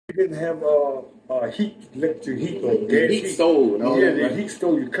didn't have heat, electric heat or gas heat stove and all yeah, that. the Right? heat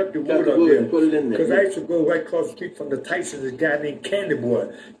stove. You cut the wood the up wood there. and put it in there. Because I used to go right across the street from the Tysons, a guy named Candy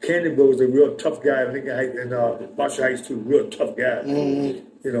Boy. Candy Boy was a real tough guy. I think in Marshall Heights too, real tough guy.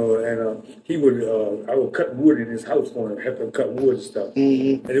 You know, and he would, I would cut wood in his house for him, help him cut wood and stuff.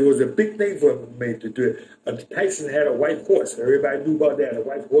 And it was a big thing for him to do it. Tyson had a white horse. Everybody knew about that. A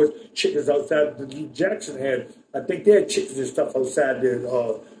white horse, chickens outside. Jackson had, I think they had chickens and stuff outside their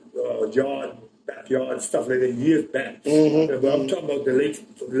yard, backyard, stuff like that years back. But I'm talking about the late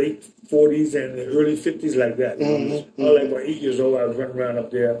 40s and the early 50s like that. I was like about 8 years old. I was running around up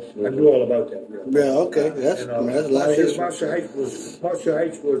there. I knew all about that. Yeah, okay. That's a lot of history.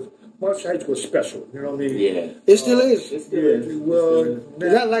 Marshall Heights was special. You know what I mean? Yeah. It still is. It still is. Well,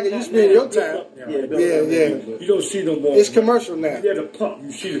 not like it used to be in your time. Yeah. You don't see no more. It's commercial now. Yeah, the pump.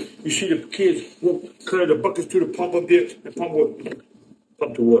 You see the kids carry the buckets to the pump up there. The pump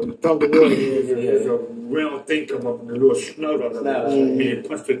the water. Pump the water. There's a round thing come up and a little snout on it. And you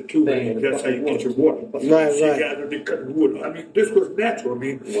punch the tube and that's how you get your water. Right. Guys, they cutting wood. I mean, this was natural.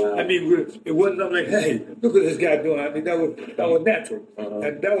 It wasn't nothing like, hey, look what this guy doing. I mean, that was natural.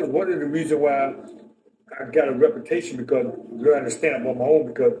 And that was one of the reasons why I got a reputation, because you understand I'm on my own,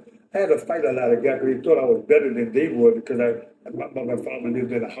 because I had to fight a lot of guys because they thought I was better than they were, because my father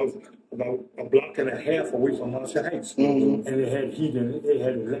lived in a house about a block and a half away from Marshall Heights. And it had heat in it, it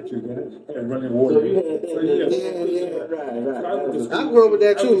had electric in it, it had running water. So you had that. Right. I grew up with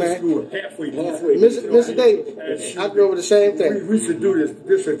that too, man. Halfway. Mr. Davis, I grew up with the same thing. We used to do this.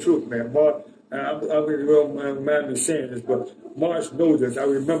 This is the truth, man. Mark, I don't mind me saying this, but Marsh knows this. I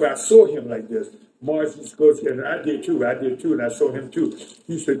remember I saw him like this. Marsh used to go, and I did too, and I saw him too.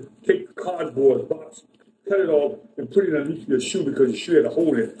 He used to take the cardboard box, cut it off, and put it underneath your shoe because your shoe had a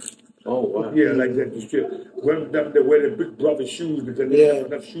hole in it. Oh, wow. Yeah, like that. Women that wear the big brother shoes because they have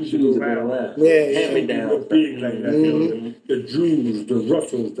enough shoes to go around. Yeah. Hand me down. Big like that. You know, the Drews, the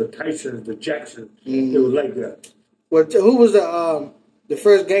Russells, the Tysons, the Jacksons, they were like that. Well, who was the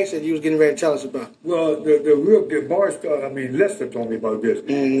first gangster you was getting ready to tell us about? Well, the bar star, Lester told me about this,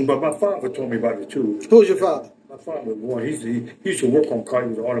 but my father told me about it too. Who was your father? My father was one. He used to work on cars. He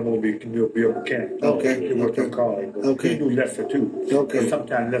was an automobile mechanic. Okay. He worked on cars. Okay. He knew Lester too. Okay.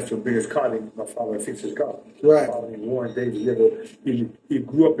 Sometimes Lester would bring his car in. My father would fix his car. Right. My father named Warren Davis. He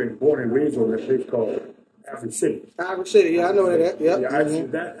grew up born and raised over in a place called African City. African City, yeah, I know that. Yep. Yeah,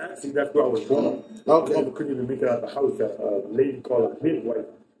 actually, that's where I was born. Okay. My mother couldn't even make it out of the house. A lady called a midwife.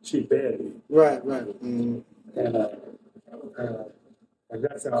 She badly. Right. And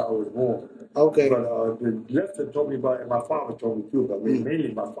that's how I was born. Okay. But the Lester told me about it, and my father told me too, but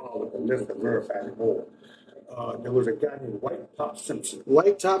mainly my father, but Lester verified it more. There was a guy named White Top Simpson.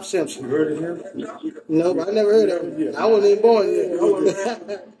 White Top Simpson. You heard of him? No, I never heard of him. I wasn't even born yet.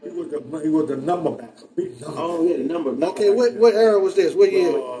 He was the number man. Oh, yeah, the number. Okay, what era was this? What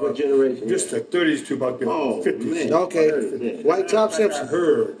year? What generation? Just the 30s to about the 50s. Man. Okay. White Top Simpson.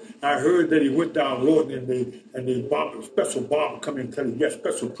 I heard that he went down Lorton and they bombed a special bomb come in and tell him he got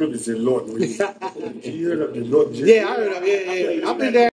special privileges in Lorton. You heard of the Lorton? Yeah, I heard of him. Yeah. I've been there.